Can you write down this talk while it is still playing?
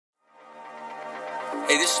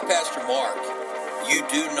Hey, this is Pastor Mark. You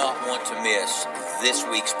do not want to miss this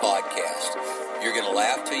week's podcast. You're going to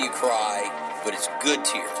laugh till you cry, but it's good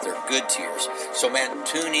tears. They're good tears. So, man,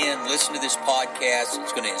 tune in, listen to this podcast.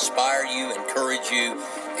 It's going to inspire you, encourage you,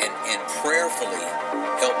 and prayerfully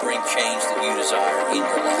help bring change that you desire in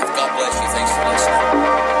your life. God bless you. Thanks for listening.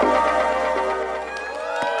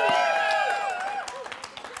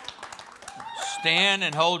 Stand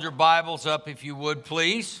and hold your Bibles up if you would,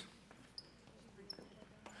 please.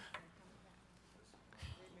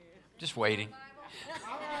 Just waiting.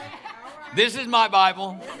 This is my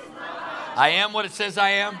Bible. I am what it says I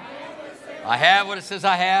am. I have what it says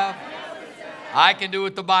I have. I can do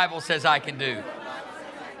what the Bible says I can do.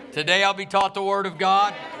 Today I'll be taught the Word of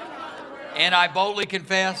God, and I boldly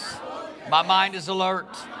confess my mind is alert,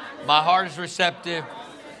 my heart is receptive,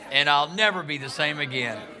 and I'll never be the same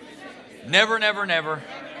again. Never, never, never.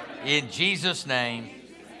 In Jesus' name,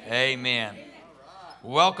 amen.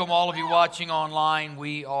 Welcome all of you watching online.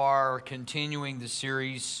 We are continuing the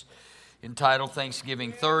series entitled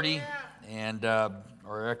Thanksgiving 30,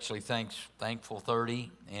 or actually Thankful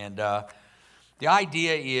 30. And the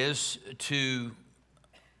idea is to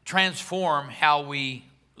transform how we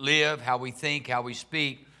live, how we think, how we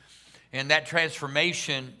speak. And that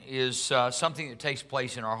transformation is something that takes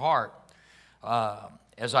place in our heart.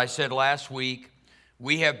 As I said last week,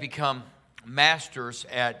 we have become masters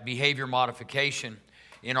at behavior modification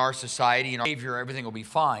in our society. In our behavior, everything will be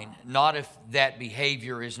fine. Not if that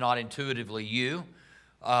behavior is not intuitively you.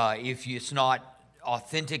 If it's not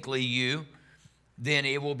authentically you, then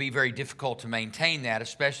it will be very difficult to maintain that,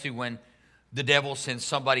 especially when the devil sends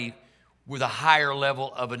somebody with a higher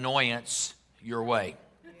level of annoyance your way.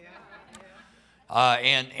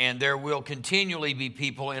 And there will continually be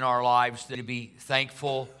people in our lives that be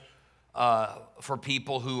thankful for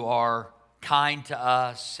people who are kind to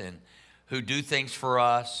us and who do things for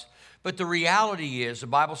us. But the reality is, the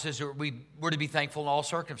Bible says that we're to be thankful in all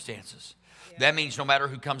circumstances. Yeah. That means no matter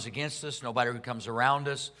who comes against us, no matter who comes around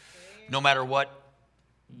us, no matter what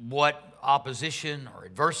opposition or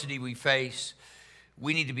adversity we face,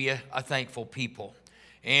 we need to be a thankful people.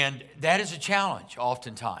 And that is a challenge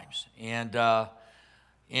oftentimes. And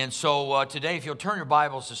so today, if you'll turn your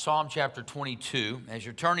Bibles to Psalm chapter 22, as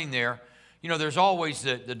you're turning there, you know, there's always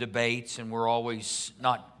the debates, and we're always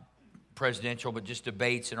not presidential, but just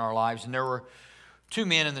debates in our lives. And there were two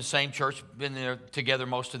men in the same church, been there together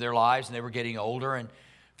most of their lives, and they were getting older. And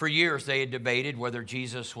for years, they had debated whether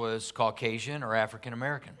Jesus was Caucasian or African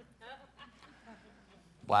American,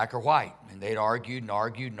 black or white. And they'd argued and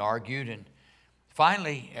argued and argued. And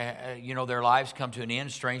finally, their lives come to an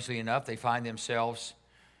end. Strangely enough, they find themselves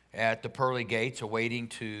at the pearly gates, awaiting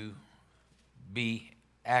to be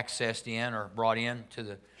accessed in or brought in to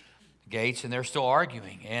the gates, and they're still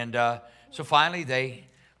arguing. And so finally they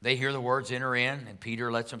hear the words, enter in, and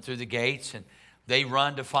Peter lets them through the gates, and they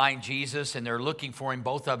run to find Jesus, and they're looking for him,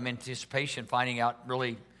 both of them in anticipation, finding out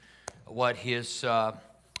really what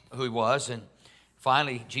who he was. And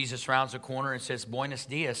finally Jesus rounds the corner and says, Buenos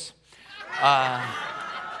dias.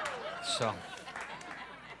 So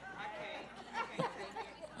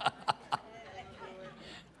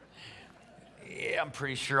yeah, I'm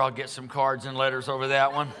pretty sure I'll get some cards and letters over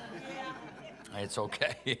that one. It's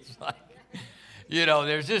okay. It's like,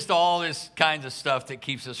 there's just all this kinds of stuff that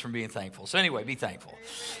keeps us from being thankful. So anyway, be thankful.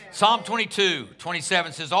 Psalm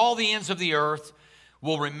 22:27 says, all the ends of the earth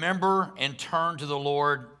will remember and turn to the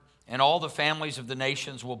Lord, and all the families of the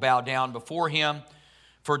nations will bow down before him.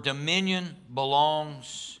 For dominion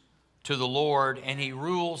belongs to the Lord, and he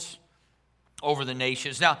rules over the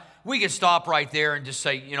nations. Now, we could stop right there and just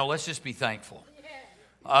say, let's just be thankful.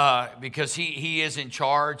 Because he is in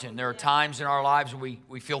charge, and there are times in our lives when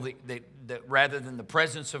we feel that rather than the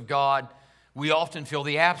presence of God, we often feel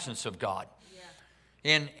the absence of God. Yeah.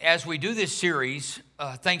 And as we do this series,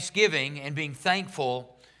 Thanksgiving and being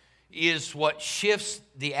thankful is what shifts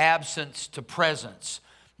the absence to presence,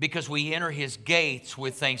 because we enter his gates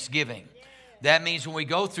with thanksgiving. Yeah. That means when we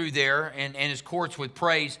go through there and his courts with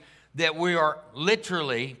praise, that we are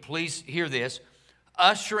literally, please hear this,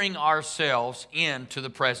 ushering ourselves into the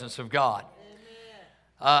presence of God.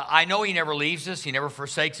 I know he never leaves us. He never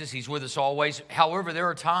forsakes us. He's with us always. However, there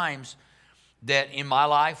are times that in my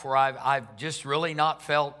life where I've just really not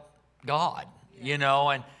felt God,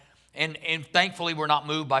 and thankfully we're not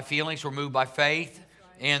moved by feelings. We're moved by faith.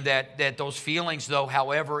 Right. And that those feelings, though,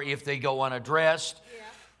 however, if they go unaddressed,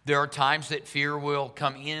 there are times that fear will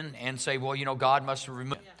come in and say, well, God must have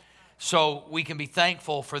removed. Yeah. So we can be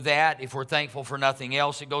thankful for that if we're thankful for nothing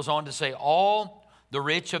else. It goes on to say, all the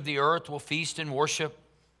rich of the earth will feast and worship.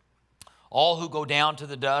 All who go down to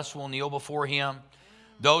the dust will kneel before him.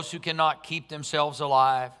 those who cannot keep themselves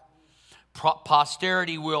alive.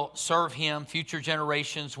 Posterity will serve him. Future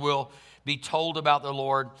generations will be told about the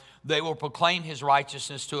Lord. They will proclaim his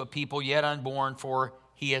righteousness to a people yet unborn, for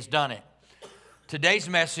he has done it. Today's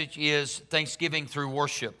message is Thanksgiving through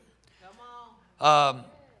worship.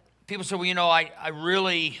 People say, well, I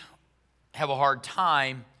really have a hard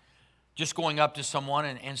time just going up to someone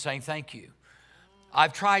and saying thank you.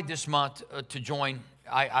 I've tried this month to join.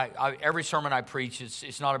 Every sermon I preach,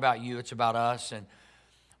 it's not about you, it's about us. And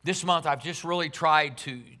this month, I've just really tried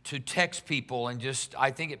to text people and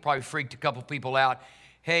I think it probably freaked a couple people out.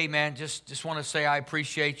 Hey, man, just want to say I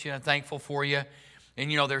appreciate you and thankful for you.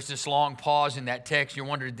 And, there's this long pause in that text. You're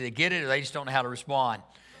wondering, did they get it or they just don't know how to respond?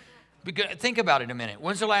 Because, think about it a minute.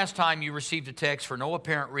 When's the last time you received a text for no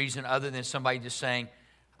apparent reason other than somebody just saying,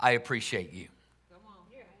 I appreciate you?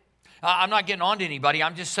 I'm not getting on to anybody.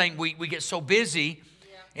 I'm just saying we get so busy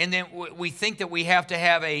and then we think that we have to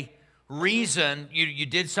have a reason. You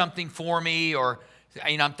did something for me or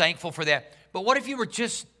I'm thankful for that. But what if you were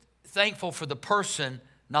just thankful for the person,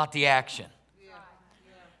 not the action?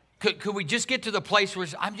 Could we just get to the place where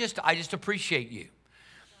I just appreciate you?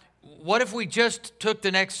 What if we just took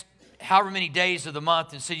the next however many days of the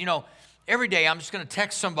month and said, every day I'm just going to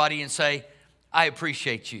text somebody and say, I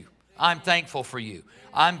appreciate you. I'm thankful for you.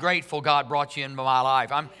 I'm grateful God brought you into my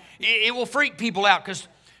life. It will freak people out because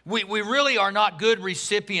we really are not good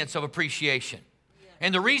recipients of appreciation.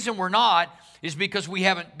 And the reason we're not is because we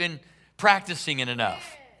haven't been practicing it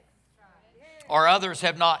enough. Or others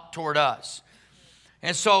have not toward us.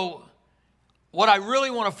 And so what I really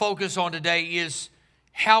want to focus on today is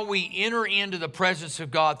how we enter into the presence of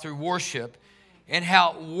God through worship and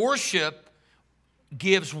how worship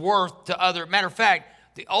gives worth to other. Matter of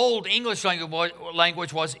fact, the old English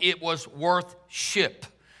language was worth-ship.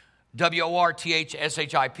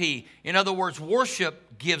 W-O-R-T-H-S-H-I-P. In other words,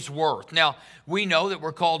 worship gives worth. Now, we know that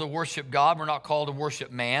we're called to worship God. We're not called to worship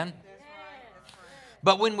man.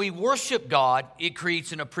 But when we worship God, it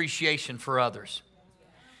creates an appreciation for others.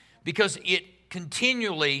 Because it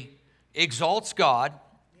continually exalts God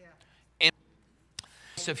and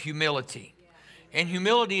of humility. And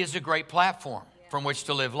humility is a great platform from which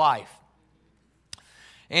to live life.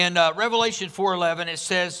 And Revelation 4:11, it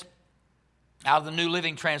says, out of the New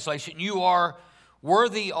Living Translation, you are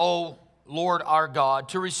worthy, O Lord our God,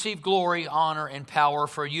 to receive glory, honor, and power,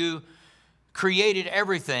 for you created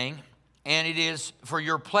everything, and it is for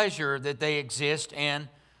your pleasure that they exist and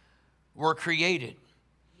were created.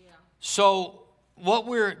 Yeah. So what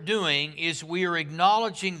we're doing is we are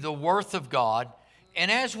acknowledging the worth of God,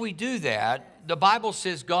 and as we do that, the Bible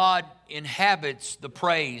says God inhabits the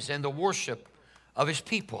praise and the worship of his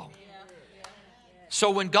people. So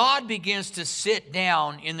when God begins to sit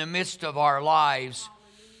down in the midst of our lives,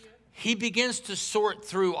 he begins to sort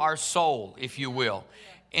through our soul, if you will.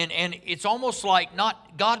 And it's almost like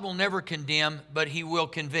God will never condemn, but he will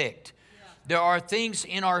convict. There are things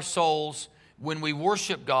in our souls when we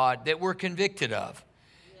worship God that we're convicted of.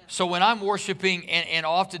 So when I'm worshiping, and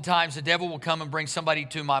oftentimes the devil will come and bring somebody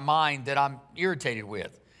to my mind that I'm irritated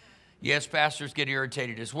with. Yes, pastors get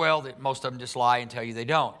irritated as well. That most of them just lie and tell you they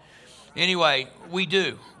don't. Anyway, we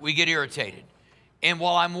do. We get irritated. And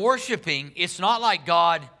while I'm worshiping, it's not like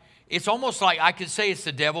God, it's almost like I could say it's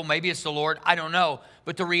the devil, maybe it's the Lord, I don't know.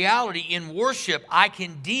 But the reality in worship, I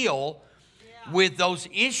can deal with those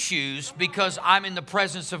issues because I'm in the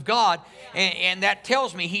presence of God. And that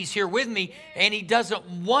tells me he's here with me and he doesn't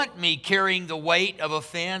want me carrying the weight of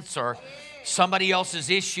offense or somebody else's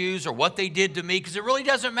issues or what they did to me, because it really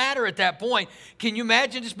doesn't matter at that point. Can you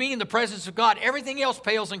imagine just being in the presence of God? Everything else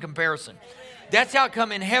pales in comparison. That's how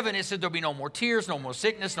come in heaven it said there'll be no more tears, no more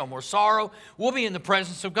sickness, no more sorrow. We'll be in the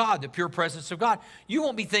presence of God, the pure presence of God. You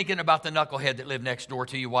won't be thinking about the knucklehead that lived next door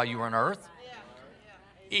to you while you were on earth.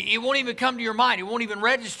 It won't even come to your mind. It won't even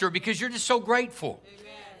register because you're just so grateful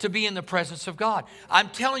to be in the presence of God. I'm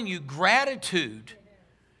telling you, gratitude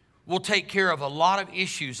will take care of a lot of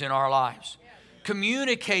issues in our lives.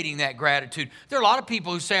 Communicating that gratitude. There are a lot of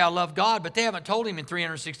people who say, I love God, but they haven't told him in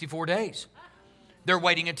 364 days. They're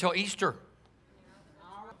waiting until Easter.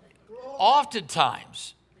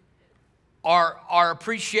 Oftentimes, our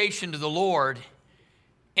appreciation to the Lord,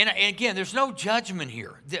 and again, there's no judgment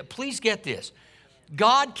here. Please get this.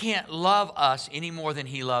 God can't love us any more than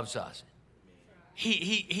he loves us.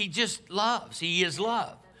 He just loves. He is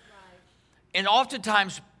love. And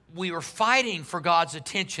oftentimes, we are fighting for God's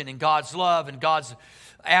attention and God's love and God's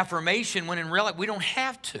affirmation when in reality we don't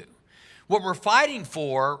have to. What we're fighting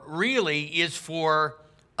for really is for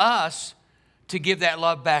us to give that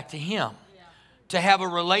love back to him, to have a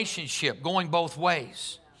relationship going both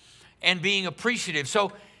ways. and being appreciative.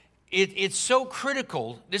 So it's so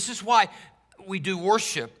critical. This is why we do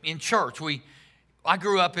worship in church. I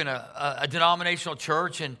grew up in a denominational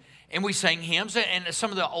church, and we sang hymns, and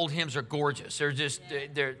some of the old hymns are gorgeous.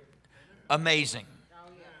 They're amazing.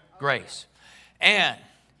 Grace. And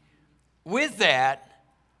with that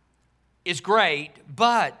is great,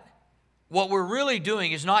 but what we're really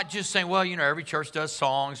doing is not just saying, well, every church does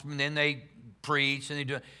songs, and then they preach, and they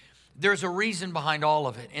do it. There's a reason behind all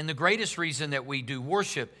of it. And the greatest reason that we do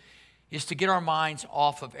worship is to get our minds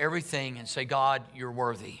off of everything and say, God, you're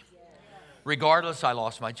worthy. Regardless, I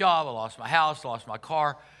lost my job, I lost my house, I lost my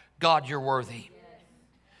car. God, you're worthy.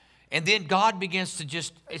 And then God begins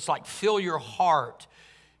to it's like fill your heart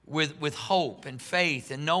with hope and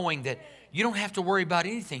faith and knowing that you don't have to worry about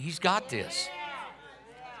anything. He's got this.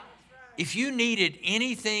 If you needed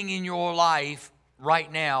anything in your life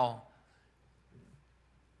right now,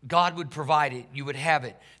 God would provide it. You would have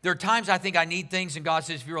it. There are times I think I need things, and God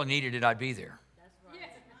says, if you really needed it, I'd be there.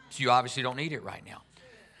 So you obviously don't need it right now.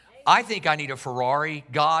 I think I need a Ferrari.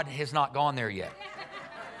 God has not gone there yet.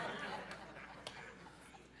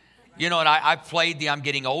 And I've played the I'm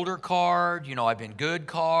getting older card. I've been good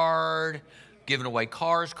card, giving away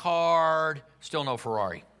cars card. Still no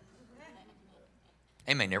Ferrari.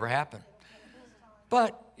 It may never happen.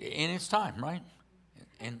 But in its time, right?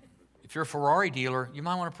 And if you're a Ferrari dealer, you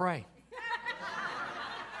might want to pray.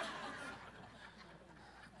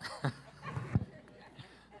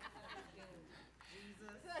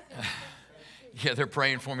 Yeah, they're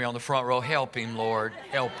praying for me on the front row. Help him, Lord.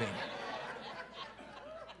 Help him.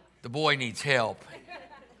 The boy needs help.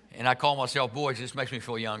 And I call myself boy, it just makes me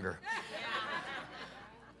feel younger.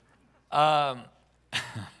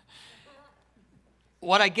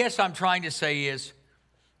 What I guess I'm trying to say is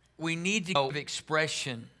we need to give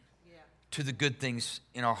expression to the good things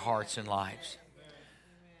in our hearts and lives.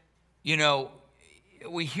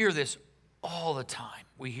 We hear this all the time.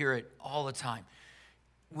 We hear it all the time.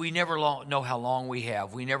 We never know how long we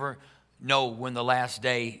have. We never know when the last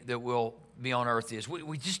day that we'll be on earth is.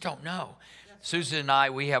 We just don't know. Susan and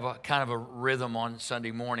I, we have a kind of a rhythm on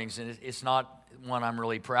Sunday mornings, and it's not one I'm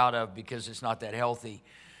really proud of because it's not that healthy.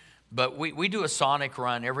 But we do a sonic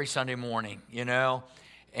run every Sunday morning,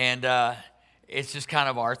 and it's just kind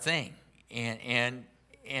of our thing. And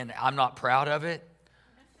I'm not proud of it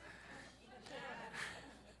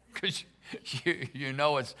because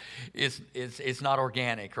it's not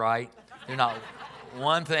organic, right? There's not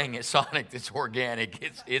one thing at Sonic that's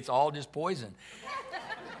organic. It's all just poison.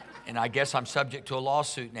 And I guess I'm subject to a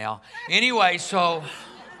lawsuit now. Anyway, so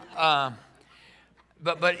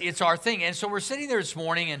but it's our thing. And so we're sitting there this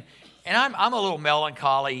morning, and I'm a little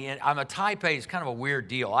melancholy, and I'm a type A. It's kind of a weird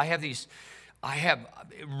deal. I have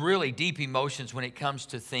really deep emotions when it comes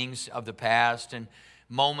to things of the past and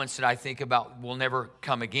moments that I think about will never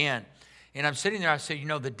come again. And I'm sitting there, I say,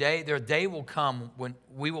 their day will come when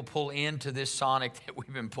we will pull into this Sonic that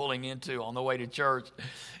we've been pulling into on the way to church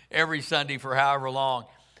every Sunday for however long.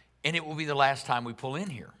 And it will be the last time we pull in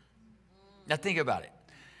here. Now think about it.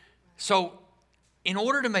 So in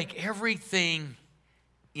order to make everything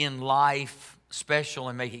in life special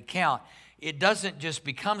and make it count, it doesn't just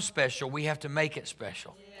become special, we have to make it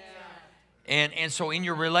special. And so in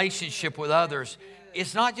your relationship with others,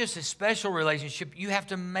 it's not just a special relationship, you have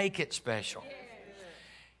to make it special.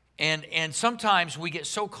 And sometimes we get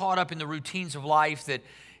so caught up in the routines of life that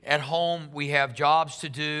at home we have jobs to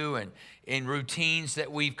do and in routines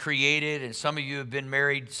that we've created, and some of you have been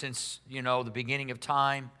married since, the beginning of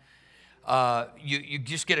time. You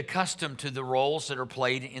just get accustomed to the roles that are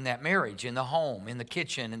played in that marriage, in the home, in the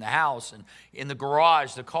kitchen, in the house, and in the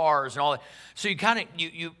garage, the cars, and all that. So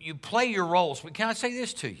you play your roles. But can I say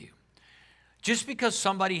this to you? Just because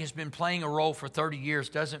somebody has been playing a role for 30 years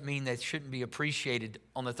doesn't mean they shouldn't be appreciated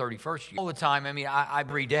on the 31st year. All the time, I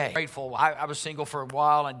every day. Grateful. I was single for a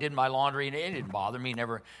while and did my laundry, and it didn't bother me.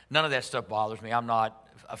 Never. None of that stuff bothers me. I'm not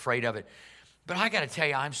afraid of it. But I got to tell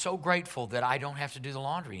you, I'm so grateful that I don't have to do the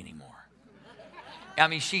laundry anymore.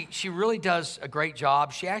 She really does a great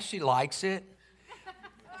job. She actually likes it.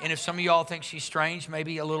 And if some of y'all think she's strange,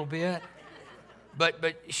 maybe a little bit.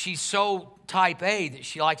 But she's so type A that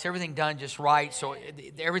she likes everything done just right. So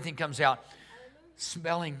everything comes out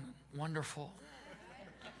smelling wonderful,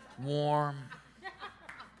 warm,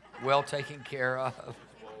 well taken care of.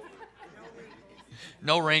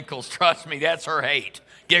 No wrinkles, trust me, that's her hate.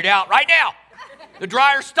 Get it out right now. The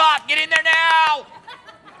dryer stopped. Get in there now.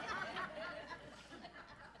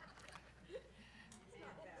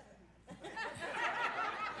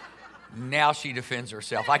 Now she defends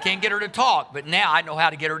herself. I can't get her to talk, but now I know how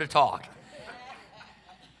to get her to talk.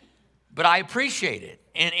 but I appreciate it.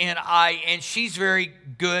 And she's very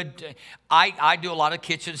good. I do a lot of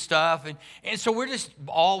kitchen stuff. And so we're just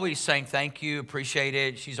always saying thank you, appreciate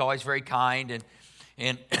it. She's always very kind.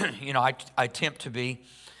 And you know, I attempt to be.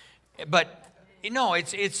 But,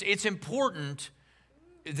 it's important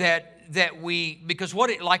that we, because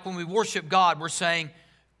like when we worship God, we're saying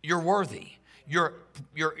you're worthy.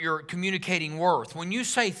 You're communicating worth. When you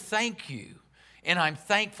say thank you, and I'm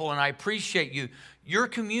thankful and I appreciate you, you're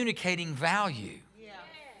communicating value. Yeah.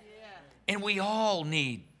 And we all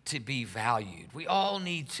need to be valued. We all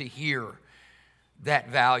need to hear that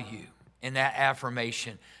value and that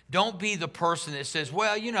affirmation. Don't be the person that says,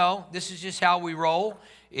 well, this is just how we roll.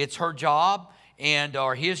 It's her job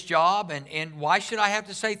or his job, and why should I have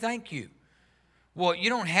to say thank you? Well, you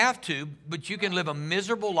don't have to, but you can live a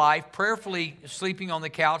miserable life, prayerfully sleeping on the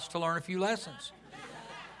couch to learn a few lessons.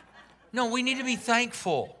 No, we need to be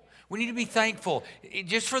thankful. We need to be thankful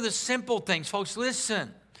just for the simple things. Folks,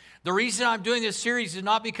 listen. The reason I'm doing this series is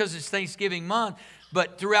not because it's Thanksgiving month,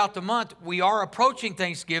 but throughout the month, we are approaching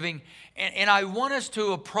Thanksgiving, and I want us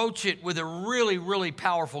to approach it with a really, really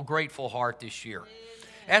powerful, grateful heart this year,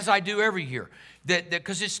 as I do every year.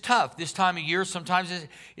 Because it's tough this time of year. Sometimes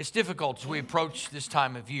it's difficult as we approach this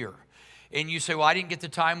time of year. And you say, well, I didn't get the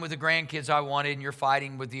time with the grandkids I wanted, and you're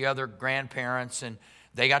fighting with the other grandparents, and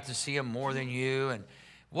they got to see them more than you. And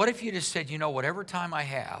what if you just said, whatever time I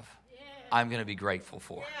have, I'm going to be grateful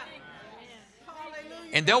for.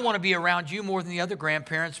 And they'll want to be around you more than the other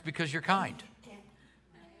grandparents because you're kind.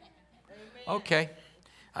 Okay.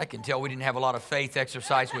 I can tell we didn't have a lot of faith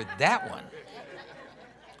exercise with that one.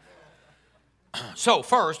 So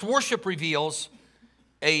first, worship reveals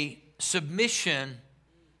a submission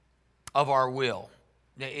of our will.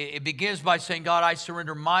 It begins by saying, God, I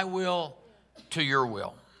surrender my will to your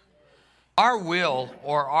will. Our will,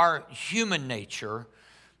 or our human nature,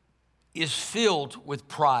 is filled with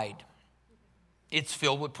pride. It's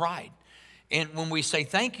filled with pride. And when we say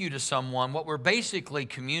thank you to someone, what we're basically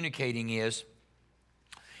communicating is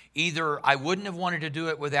either I wouldn't have wanted to do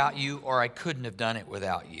it without you, or I couldn't have done it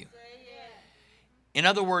without you. In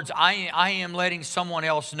other words, I am letting someone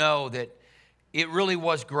else know that it really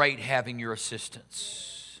was great having your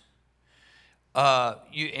assistance.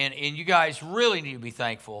 You guys really need to be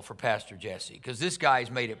thankful for Pastor Jesse, because this guy's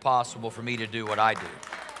made it possible for me to do what I do.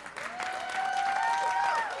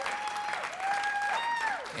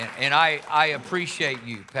 And I appreciate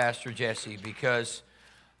you, Pastor Jesse, because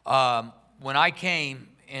when I came,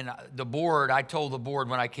 and I told the board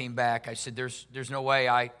when I came back, I said, there's no way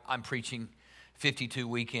I'm preaching 52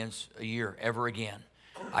 weekends a year ever again.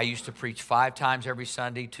 I used to preach 5 times every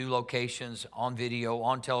Sunday, 2 locations, on video,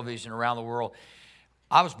 on television, around the world.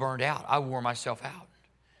 I was burned out. I wore myself out.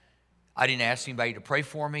 I didn't ask anybody to pray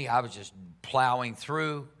for me. I was just plowing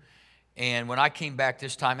through. And when I came back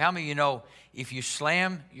this time, how many of you know if you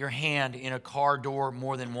slam your hand in a car door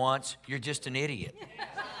more than once, you're just an idiot?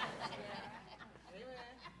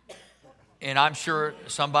 And I'm sure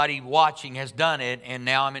somebody watching has done it, and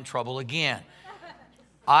now I'm in trouble again.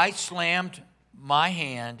 I slammed my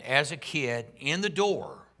hand as a kid in the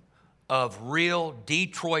door of real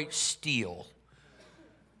Detroit steel,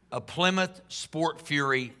 a Plymouth Sport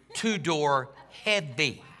Fury 2-door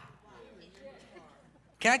heavy.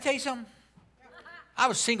 Can I tell you something? I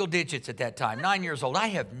was single digits at that time, 9 years old. I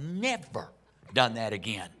have never done that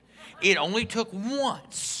again. It only took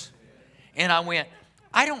once. And I went,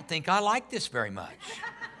 I don't think I like this very much.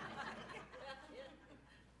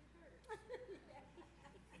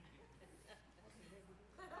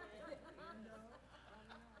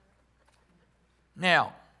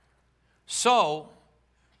 Now, so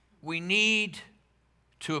we need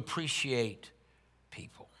to appreciate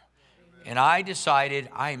people. And I decided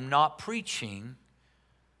I am not preaching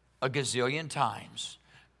a gazillion times,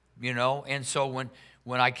 and so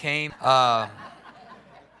when I came,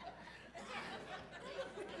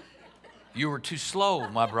 you were too slow,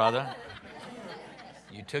 my brother.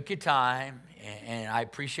 You took your time, and I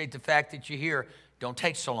appreciate the fact that you're here. Don't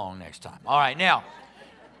take so long next time. All right, now,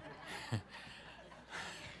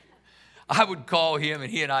 I would call him, and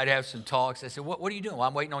he and I'd have some talks. I said, what are you doing? Well,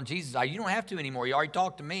 I'm waiting on Jesus. You don't have to anymore. You already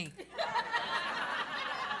talked to me.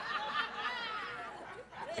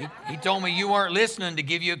 He told me you weren't listening to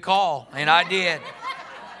give you a call, and I did.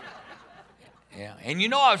 Yeah, and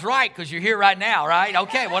I was right because you're here right now, right?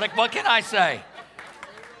 Okay, what can I say?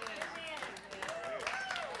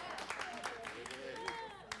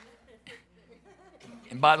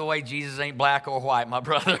 And by the way, Jesus ain't black or white, my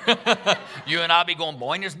brother. You and I be going,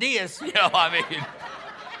 Buenos dias.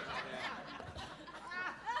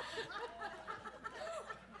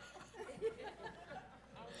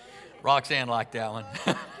 Roxanne liked that one.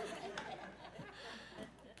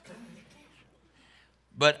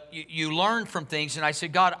 But you learn from things, and I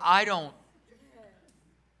said, God, I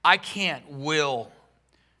can't will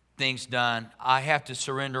things done. I have to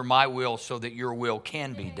surrender my will so that your will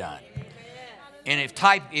can be done. And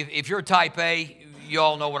if you're type A, you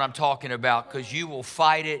all know what I'm talking about, because you will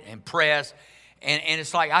fight it and press. And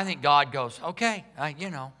it's like, I think God goes, okay,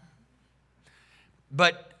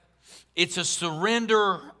 But it's a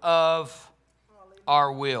surrender of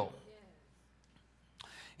our will.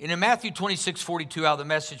 And in Matthew 26:42 out of the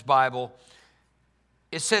Message Bible,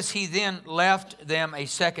 it says, he then left them a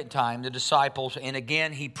second time, the disciples, and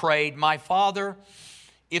again he prayed, my Father,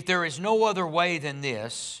 if there is no other way than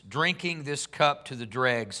this, drinking this cup to the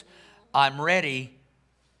dregs, I'm ready,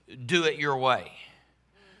 do it your way.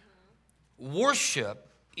 Worship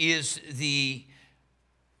is the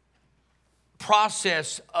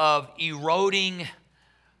process of eroding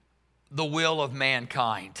the will of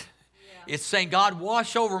mankind. It's saying, God,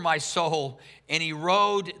 wash over my soul and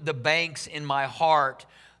erode the banks in my heart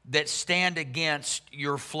that stand against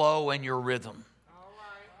your flow and your rhythm.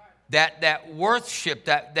 That worship,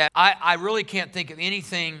 that I really can't think of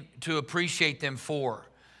anything to appreciate them for.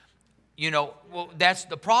 That's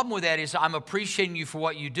the problem with that is I'm appreciating you for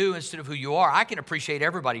what you do instead of who you are. I can appreciate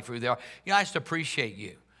everybody for who they are. I just appreciate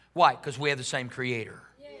you. Why? Because we have the same Creator.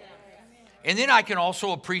 And then I can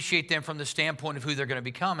also appreciate them from the standpoint of who they're going to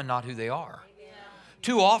become and not who they are.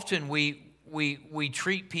 Too often we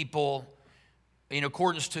treat people in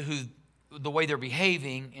accordance to the way they're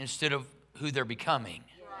behaving instead of who they're becoming.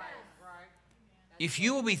 If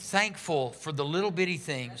you will be thankful for the little bitty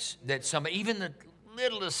things that even the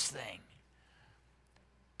littlest thing,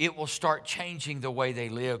 it will start changing the way they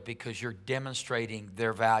live because you're demonstrating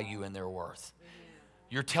their value and their worth.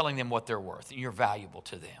 You're telling them what they're worth, and you're valuable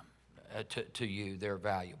to them. To you, they're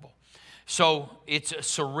valuable. So it's a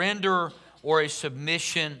surrender or a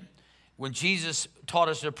submission. When Jesus taught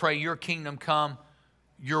us to pray, your kingdom come,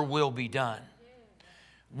 your will be done.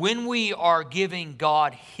 When we are giving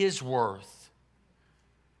God his worth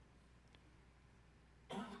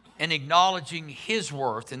and acknowledging his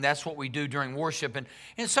worth, and that's what we do during worship.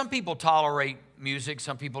 And some people tolerate music.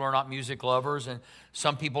 Some people are not music lovers, and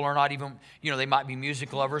some people are not even, they might be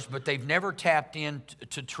music lovers, but they've never tapped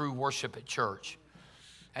into true worship at church.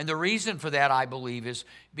 And the reason for that, I believe, is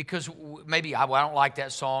because maybe I don't like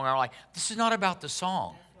that song. This is not about the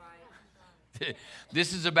song.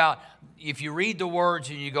 This is about, if you read the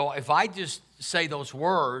words and you go, if I just say those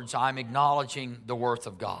words, I'm acknowledging the worth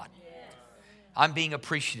of God. I'm being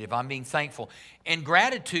appreciative. I'm being thankful. And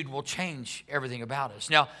gratitude will change everything about us.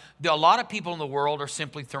 Now, a lot of people in the world are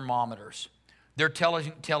simply thermometers. They're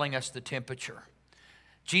telling us the temperature.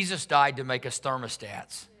 Jesus died to make us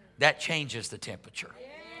thermostats. That changes the temperature.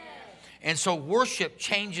 And so worship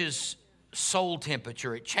changes soul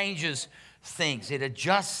temperature. It changes things. It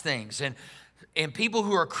adjusts things. And people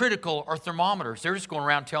who are critical are thermometers. They're just going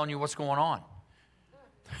around telling you what's going on.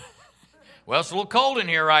 Well, it's a little cold in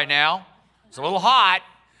here right now. It's a little hot,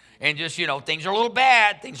 and just, things are a little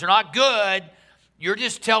bad. Things are not good. You're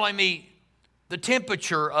just telling me the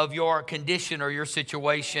temperature of your condition or your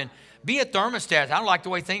situation. Be a thermostat. I don't like the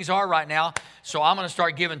way things are right now, so I'm going to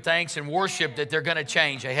start giving thanks and worship that they're going to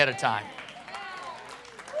change ahead of time.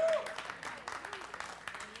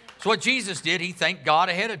 That's what Jesus did. He thanked God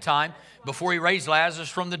ahead of time before he raised Lazarus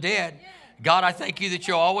from the dead. God, I thank you that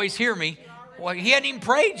you always hear me. Well, he hadn't even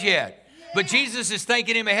prayed yet. But Jesus is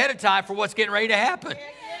thanking him ahead of time for what's getting ready to happen.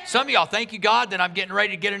 Some of y'all, thank you, God, that I'm getting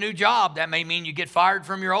ready to get a new job. That may mean you get fired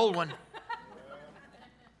from your old one.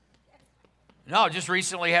 No, just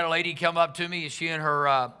recently had a lady come up to me. She and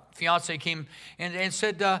her fiance came and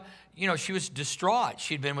said, she was distraught.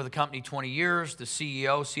 She'd been with the company 20 years. The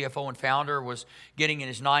CEO, CFO, and founder was getting in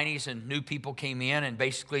his 90s, and new people came in, and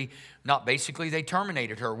they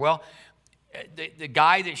terminated her. Well, the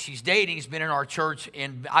guy that she's dating has been in our church,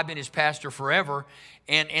 and I've been his pastor forever,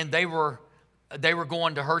 and they were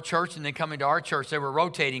going to her church and then coming to our church. They were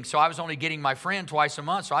rotating, so I was only getting my friend twice a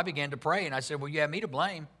month, so I began to pray, and I said, well, you have me to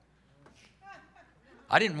blame.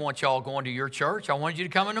 I didn't want y'all going to your church. I wanted you to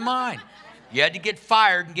come into mine. You had to get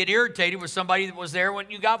fired and get irritated with somebody that was there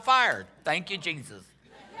when you got fired. Thank you, Jesus.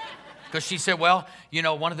 Because she said, well,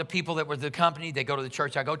 one of the people that were the company, they go to the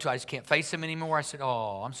church I go to, I just can't face them anymore. I said,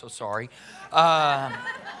 oh, I'm so sorry. I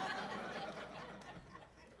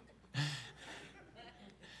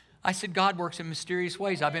said, God works in mysterious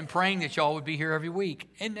ways. I've been praying that y'all would be here every week,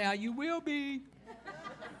 and now you will be.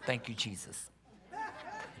 Thank you, Jesus.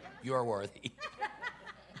 You are worthy.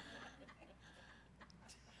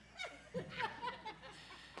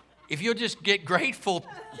 if you'll just get grateful,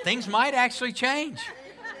 things might actually change.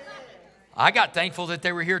 I got thankful that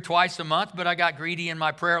they were here twice a month, but I got greedy in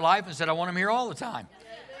my prayer life and said, I want them here all the time.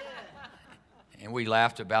 And we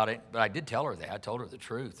laughed about it, but I did tell her that. I told her the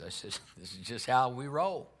truth. I said, this is just how we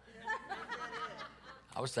roll.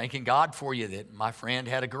 I was thanking God for you that my friend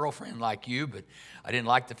had a girlfriend like you, but I didn't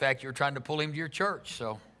like the fact you were trying to pull him to your church.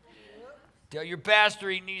 So tell your pastor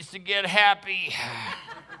he needs to get happy.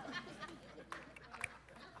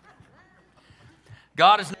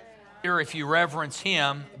 God is not greater if you reverence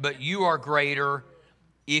him, but you are greater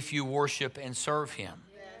if you worship and serve him.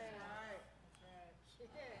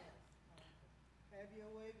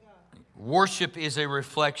 Worship is a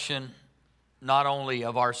reflection not only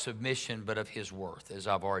of our submission, but of his worth, as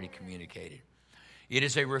I've already communicated. It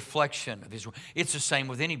is a reflection of his worth. It's the same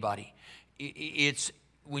with anybody. It's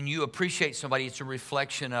when you appreciate somebody, it's a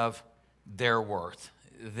reflection of their worth,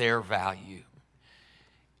 their value.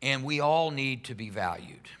 And we all need to be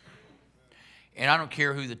valued. And I don't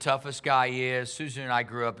care who the toughest guy is. Susan and I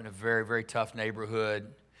grew up in a very, very tough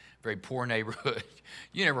neighborhood, very poor neighborhood.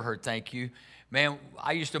 You never heard thank you. Man,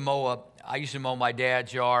 I used to mow my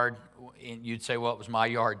dad's yard, and you'd say, well, it was my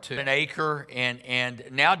yard too. An acre, and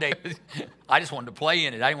nowadays, I just wanted to play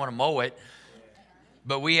in it. I didn't want to mow it.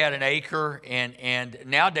 But we had an acre, and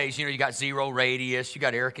nowadays, you got zero radius, you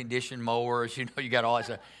got air-conditioned mowers, you got all that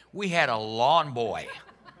stuff. We had a lawn boy.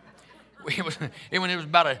 It was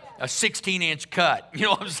about a 16-inch cut. You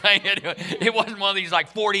know what I'm saying? It wasn't one of these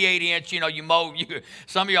like 48-inch, you mow.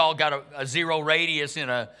 Some of y'all got a zero radius in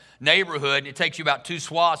a neighborhood, and it takes you about 2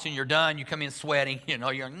 swaths, and you're done. You come in sweating,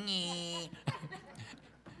 you're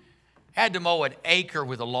Had to mow an acre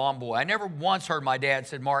with a lawn boy. I never once heard my dad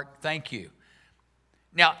said, Mark, thank you.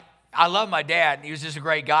 Now, I love my dad. He was just a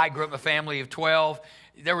great guy. Grew up in a family of 12.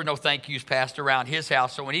 There were no thank yous passed around his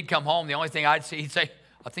house. So when he'd come home, the only thing I'd see, he'd say,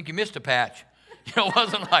 I think you missed a patch. It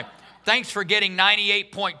wasn't like, thanks for getting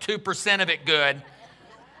 98.2% of it good.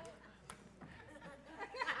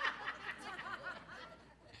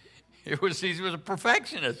 He was a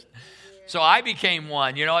perfectionist. So I became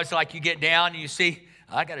one. It's like you get down and you see,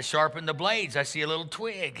 I got to sharpen the blades. I see a little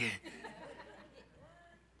twig.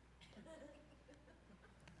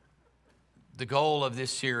 The goal of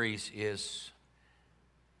this series is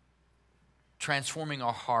transforming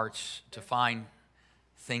our hearts to find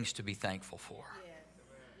things to be thankful for.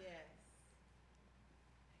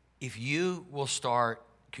 If you will start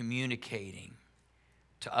communicating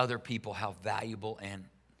to other people how valuable and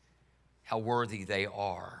how worthy they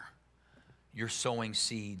are, you're sowing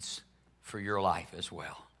seeds for your life as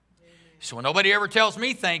well. So when nobody ever tells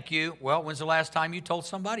me thank you, well, when's the last time you told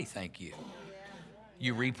somebody thank you?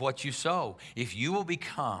 You reap what you sow. If you will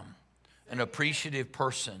become an appreciative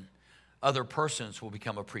person, other persons will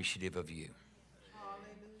become appreciative of you.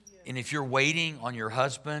 And if you're waiting on your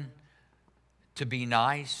husband to be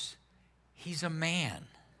nice, he's a man.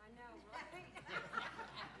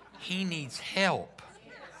 He needs help.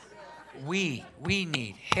 We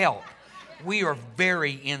need help. We are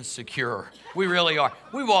very insecure. We really are.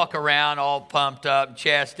 We walk around all pumped up,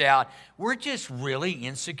 chest out. We're just really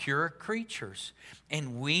insecure creatures.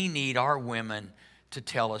 And we need our women to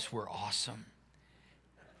tell us we're awesome.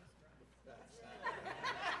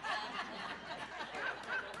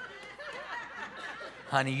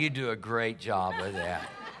 Honey, you do a great job of that.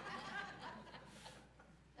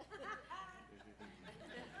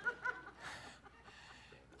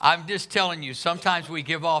 I'm just telling you, sometimes we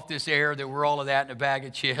give off this air that we're all of that in a bag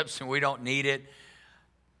of chips and we don't need it.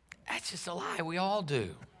 That's just a lie. We all do.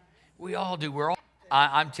 We all do.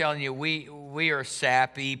 I'm telling you, we are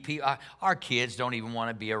sappy. Our kids don't even want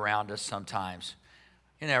to be around us sometimes.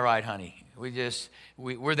 Isn't that right, honey?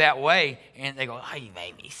 We're that way, and they go, oh, you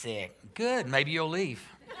made me sick. Good, maybe you'll leave.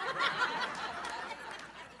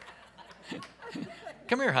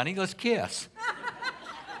 Come here, honey, let's kiss.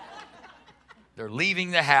 They're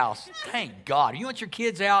leaving the house. Thank God. You want your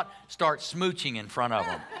kids out? Start smooching in front of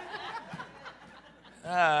them.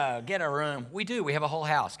 Get a room. We do. We have a whole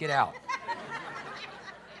house. Get out.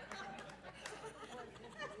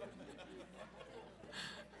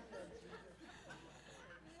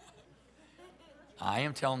 I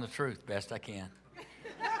am telling the truth best I can.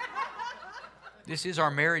 This is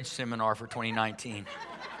our marriage seminar for 2019.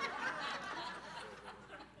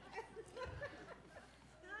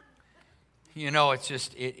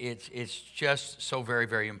 It's just so very,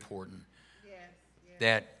 very important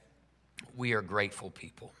that we are grateful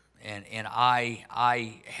people. And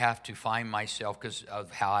I have to find myself, because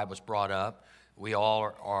of how I was brought up, we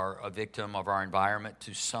all are a victim of our environment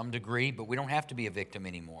to some degree, but we don't have to be a victim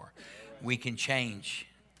anymore. We can change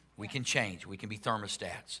We can change. We can be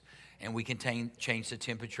thermostats. And we can change the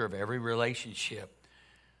temperature of every relationship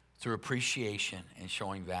through appreciation and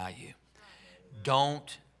showing value.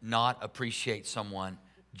 Don't not appreciate someone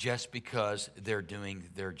just because they're doing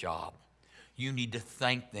their job. You need to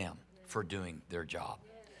thank them for doing their job. You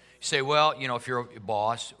say, well, if you're a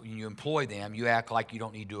boss and you employ them, you act like you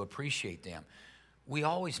don't need to appreciate them. We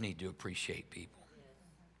always need to appreciate people,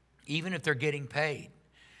 even if they're getting paid.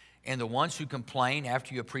 And the ones who complain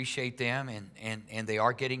after you appreciate them and they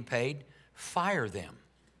are getting paid, fire them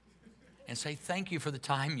and say, thank you for the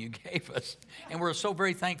time you gave us. And we're so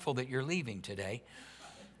very thankful that you're leaving today.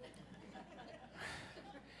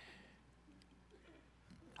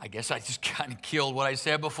 I guess I just kind of killed what I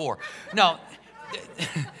said before. No,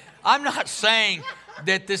 I'm not saying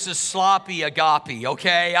that this is sloppy agape,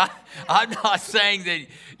 okay? I'm not saying that,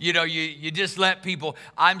 you just let people.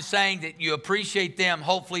 I'm saying that you appreciate them,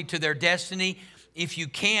 hopefully, to their destiny. If you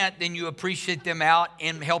can't, then you appreciate them out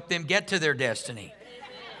and help them get to their destiny.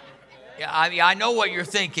 I know what you're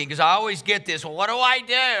thinking, because I always get this. Well, what do I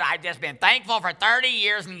do? I've just been thankful for 30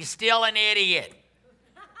 years, and he's still an idiot.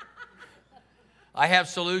 I have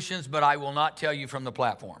solutions, but I will not tell you from the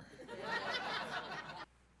platform.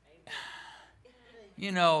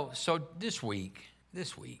 So this week,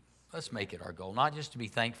 let's make it our goal, not just to be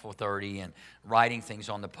thankful 30 and writing things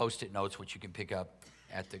on the Post-it notes, which you can pick up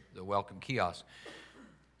at the welcome kiosk,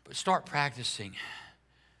 but start practicing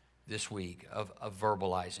this week of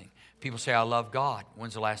verbalizing. People say, I love God.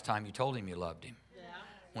 When's the last time you told him you loved him?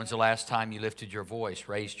 When's the last time you lifted your voice,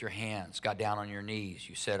 raised your hands, got down on your knees,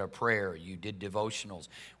 you said a prayer, you did devotionals?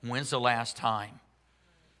 When's the last time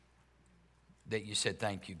that you said,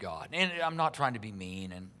 thank you, God? And I'm not trying to be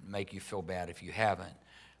mean and make you feel bad if you haven't.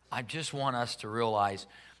 I just want us to realize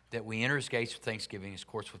that we enter his gates with thanksgiving, his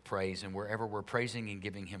courts with praise, and wherever we're praising and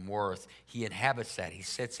giving him worth, he inhabits that. He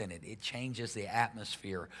sits in it. It changes the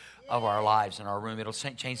atmosphere of our lives in our room. It'll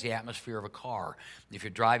change the atmosphere of a car. If you're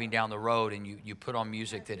driving down the road and you put on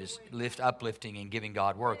music that is uplifting and giving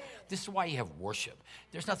God worth, this is why you have worship.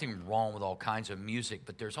 There's nothing wrong with all kinds of music,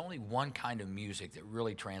 but there's only one kind of music that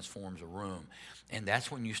really transforms a room, and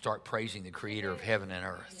that's when you start praising the creator of heaven and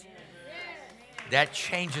earth. That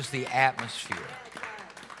changes the atmosphere.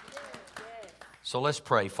 So let's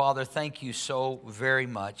pray. Father, thank you so very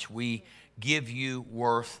much. We give you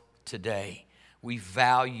worth today. We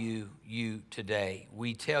value you today.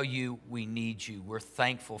 We tell you we need you. We're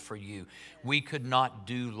thankful for you. We could not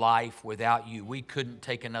do life without you. We couldn't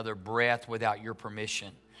take another breath without your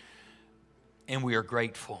permission. And we are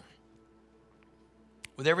grateful.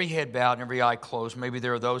 With every head bowed and every eye closed, maybe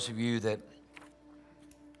there are those of you that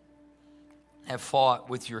have fought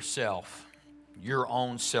with yourself, your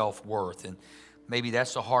own self-worth, and maybe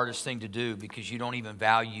that's the hardest thing to do because you don't even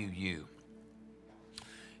value you.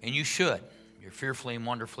 And you should. You're fearfully and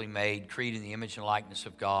wonderfully made, created in the image and likeness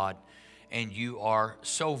of God, and you are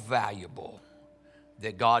so valuable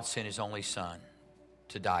that God sent his only son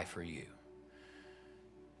to die for you.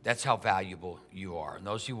 That's how valuable you are. And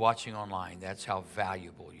those of you watching online, that's how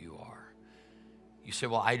valuable you are. You say,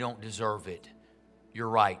 well, I don't deserve it. You're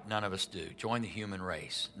right, none of us do. Join the human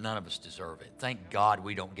race. None of us deserve it. Thank God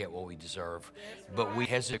we don't get what we deserve. But we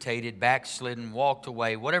hesitated, backslidden, walked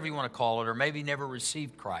away, whatever you want to call it, or maybe never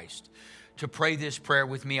received Christ. To pray this prayer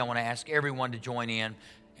with me, I want to ask everyone to join in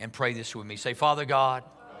and pray this with me. Say, Father God,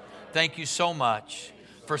 thank you so much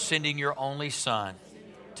for sending your only son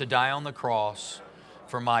to die on the cross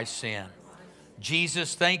for my sin.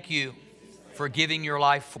 Jesus, thank you for giving your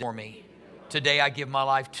life for me. Today I give my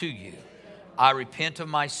life to you. I repent of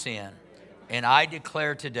my sin, and I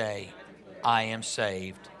declare today I am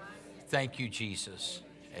saved. Thank you, Jesus.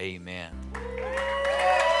 Amen.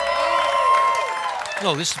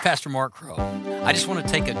 Hello, this is Pastor Mark Crow. I just want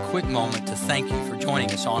to take a quick moment to thank you for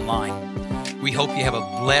joining us online. We hope you have a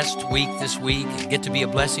blessed week this week and get to be a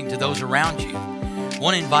blessing to those around you. I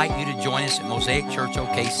want to invite you to join us at Mosaic Church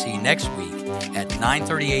OKC next week at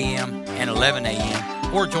 9:30 a.m. and 11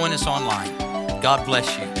 a.m. or join us online. God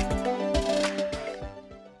bless you.